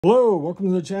Hello, welcome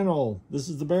to the channel. This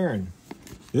is the Baron.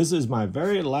 This is my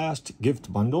very last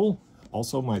gift bundle,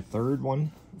 also my third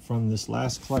one from this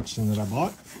last collection that I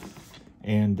bought.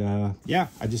 And yeah,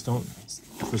 I just don't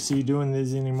foresee doing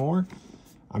these anymore.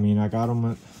 I mean, I got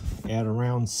them at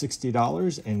around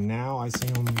 $60, and now I see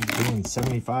them doing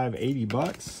 75, 80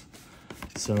 bucks.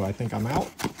 So I think I'm out.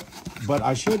 But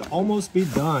I should almost be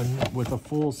done with a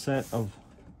full set of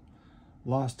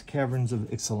Lost Caverns of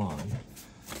Ixalan.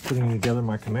 Putting together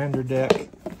my commander deck,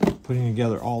 putting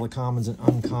together all the commons and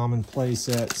uncommon play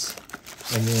sets,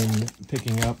 and then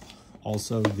picking up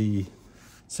also the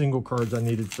single cards I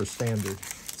needed for standard.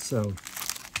 So,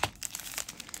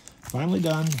 finally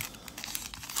done.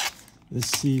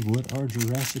 Let's see what our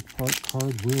Jurassic Park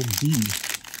card will be.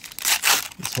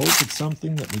 Let's hope it's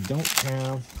something that we don't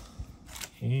have.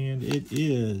 And it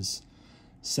is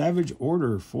Savage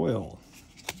Order foil.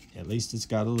 At least it's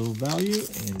got a little value,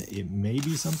 and it may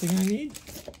be something I need.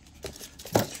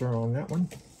 Not sure on that one,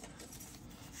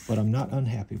 but I'm not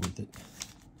unhappy with it.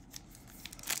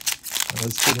 Now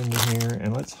let's get into here,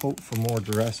 and let's hope for more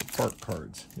Jurassic Park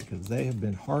cards, because they have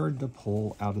been hard to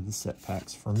pull out of the set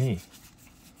packs for me.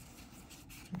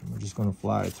 And we're just going to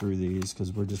fly through these,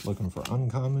 because we're just looking for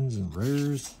uncommons and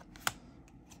rares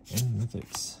and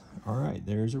mythics. All right,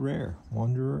 there's a rare.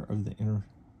 Wanderer of the Inner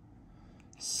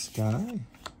Sky.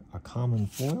 A common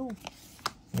foil,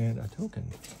 and a token.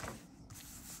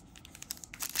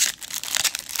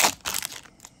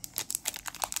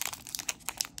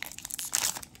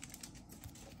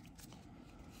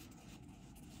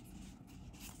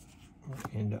 We're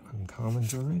into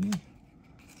uncommons already.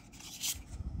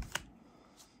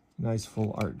 Nice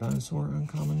full art dinosaur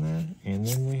uncommon there. And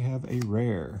then we have a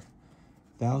rare,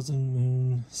 Thousand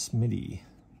Moon Smitty.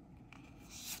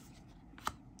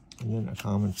 And then a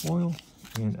common foil.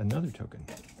 And another token.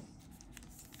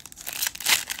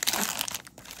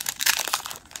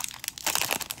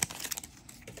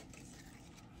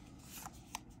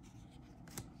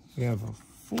 We have a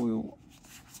foil,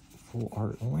 full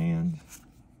art land.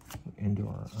 We're into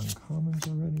our uncommons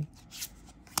already.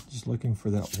 Just looking for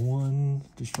that one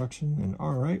destruction. And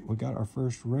all right, we got our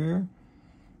first rare,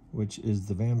 which is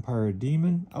the Vampire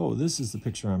Demon. Oh, this is the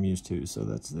picture I'm used to, so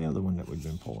that's the other one that we've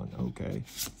been pulling. Okay.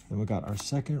 Then we got our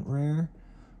second rare,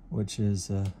 which is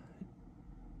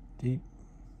Deep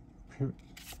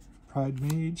Pride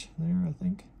Mage there, I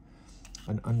think.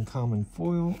 An uncommon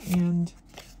foil and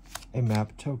a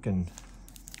map token.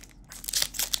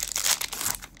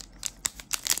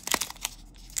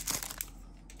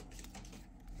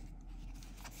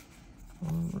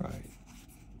 All right.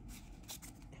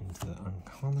 Into the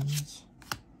uncommons.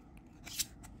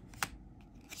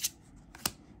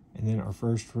 And then our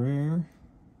first rare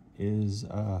is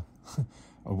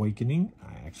Awakening.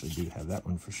 I actually do have that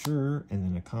one for sure. And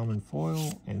then a common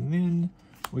foil. And then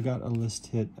we got a list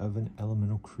hit of an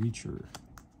elemental creature.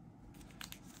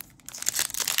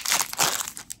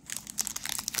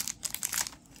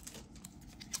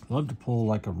 I'd love to pull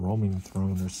like a roaming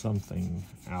throne or something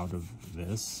out of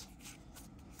this.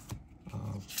 I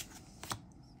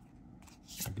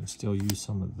can still use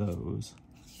some of those.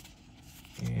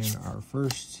 And our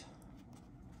first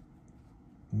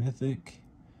mythic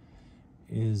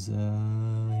is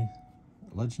a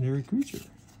legendary creature.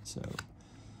 So,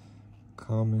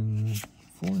 common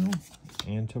foil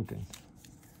and token.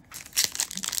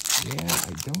 Yeah,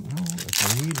 I don't know if I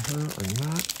need her or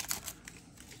not.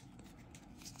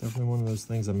 It's definitely one of those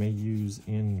things I may use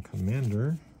in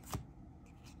Commander.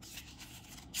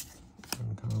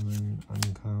 Uncommon,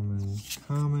 uncommon,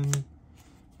 common.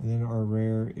 And then our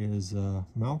rare is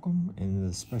Malcolm in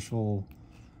the special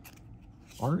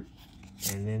art.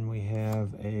 And then we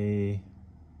have a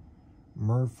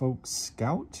Merfolk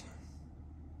Scout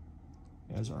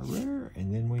as our rare.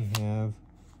 And then we have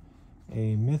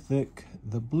a Mythic,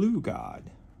 the Blue God,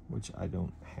 which I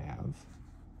don't have.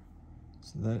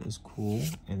 So that is cool.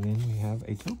 And then we have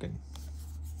a token.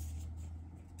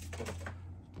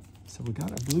 So we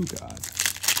got a Blue God.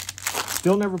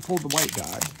 Still never pulled the White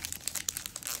God.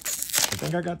 I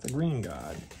think I got the Green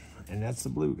God. And that's the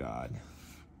Blue God.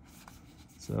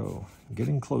 So,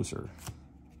 getting closer.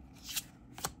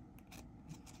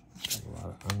 Got a lot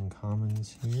of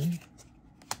uncommons here.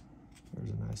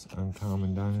 There's a nice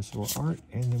uncommon dinosaur art.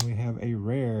 And then we have a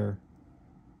rare.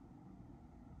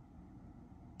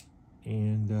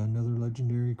 And another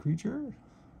legendary creature.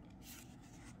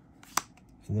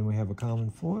 And then we have a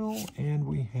common foil. And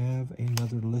we have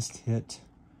another list hit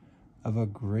of a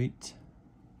great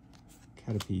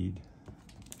catapede.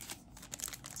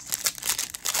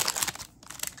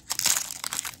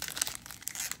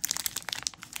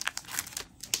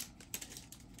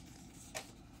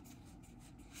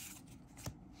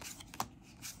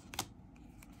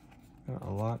 Got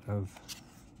a lot of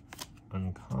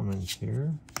uncommons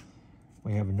here.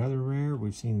 We have another rare.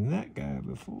 We've seen that guy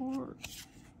before.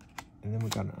 And then we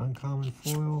got an uncommon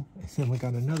foil. And then we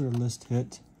got another list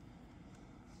hit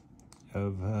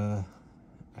of,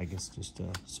 I guess, just a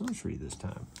sorcery this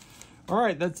time. All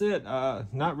right, that's it.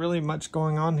 Not really much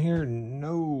going on here.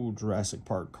 No Jurassic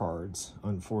Park cards,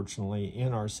 unfortunately,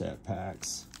 in our set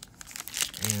packs.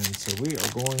 And so we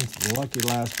are going to the lucky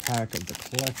last pack of the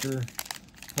collector,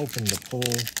 hoping to pull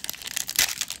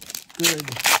good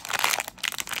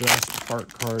Jurassic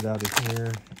Park card out of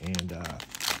here, and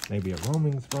maybe a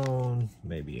roaming throne,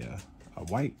 maybe a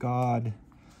white god,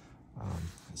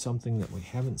 something that we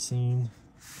haven't seen.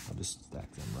 I'll just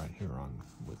stack them right here on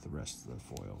with the rest of the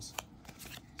foils.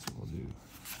 So we'll do,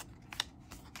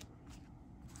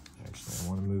 actually I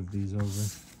want to move these over.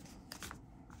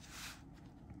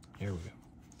 Here we go.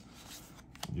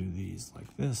 Do these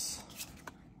like this.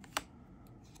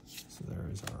 So there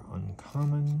is our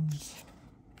uncommons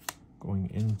going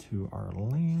into our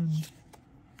land.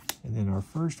 And then our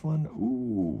first one,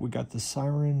 ooh, we got the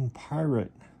Siren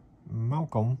Pirate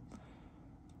Malcolm.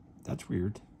 That's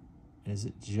weird. Is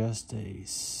it just a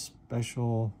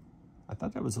special? I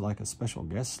thought that was like a special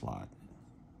guest slot.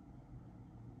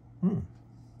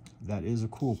 That is a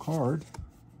cool card,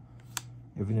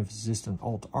 even if it's just an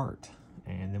alt art.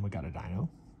 And then we got a dino.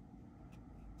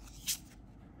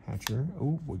 Hatcher.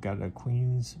 Oh, we got a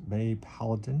Queen's Bay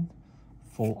Paladin.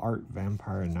 Full art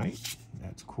Vampire Knight.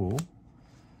 That's cool.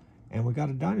 And we got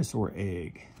a dinosaur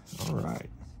egg. All right.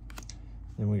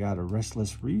 Then we got a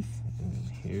Restless Reef. And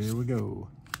here we go.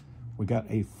 We got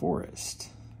a forest.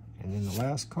 And then the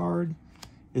last card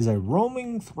is a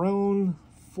Roaming Throne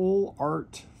full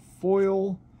art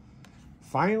foil.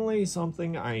 Finally,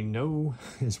 something I know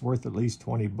is worth at least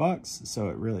 20 bucks, so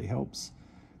it really helps.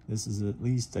 This is at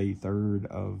least a third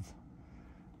of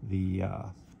the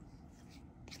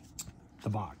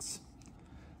box.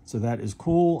 So that is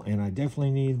cool, and I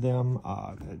definitely need them.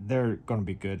 They're going to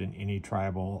be good in any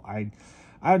tribal.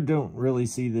 I don't really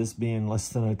see this being less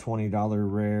than a $20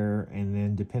 rare, and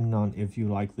then depending on if you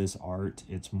like this art,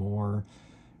 it's more.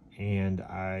 And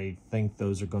I think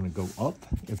those are going to go up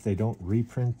if they don't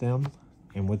reprint them.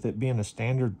 And with it being a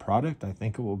standard product, I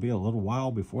think it will be a little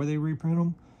while before they reprint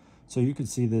them. So you could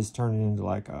see this turning into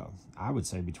like a, I would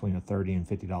say between a $30 and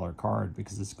 $50 card,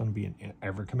 because it's going to be in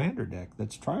every commander deck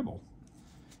that's tribal.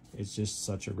 It's just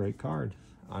such a great card.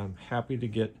 I'm happy to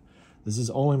get, this is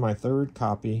only my third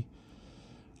copy.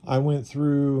 I went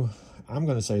through, I'm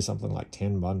going to say something like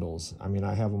 10 bundles. I mean,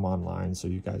 I have them online so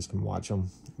you guys can watch them.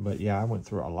 But yeah, I went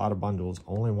through a lot of bundles,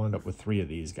 only wound up with 3 of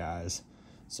these guys.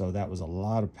 So that was a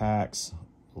lot of packs,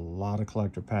 a lot of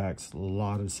collector packs, a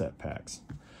lot of set packs.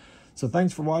 So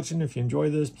thanks for watching. If you enjoy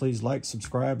this, please like,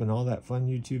 subscribe, and all that fun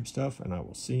YouTube stuff, and I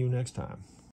will see you next time.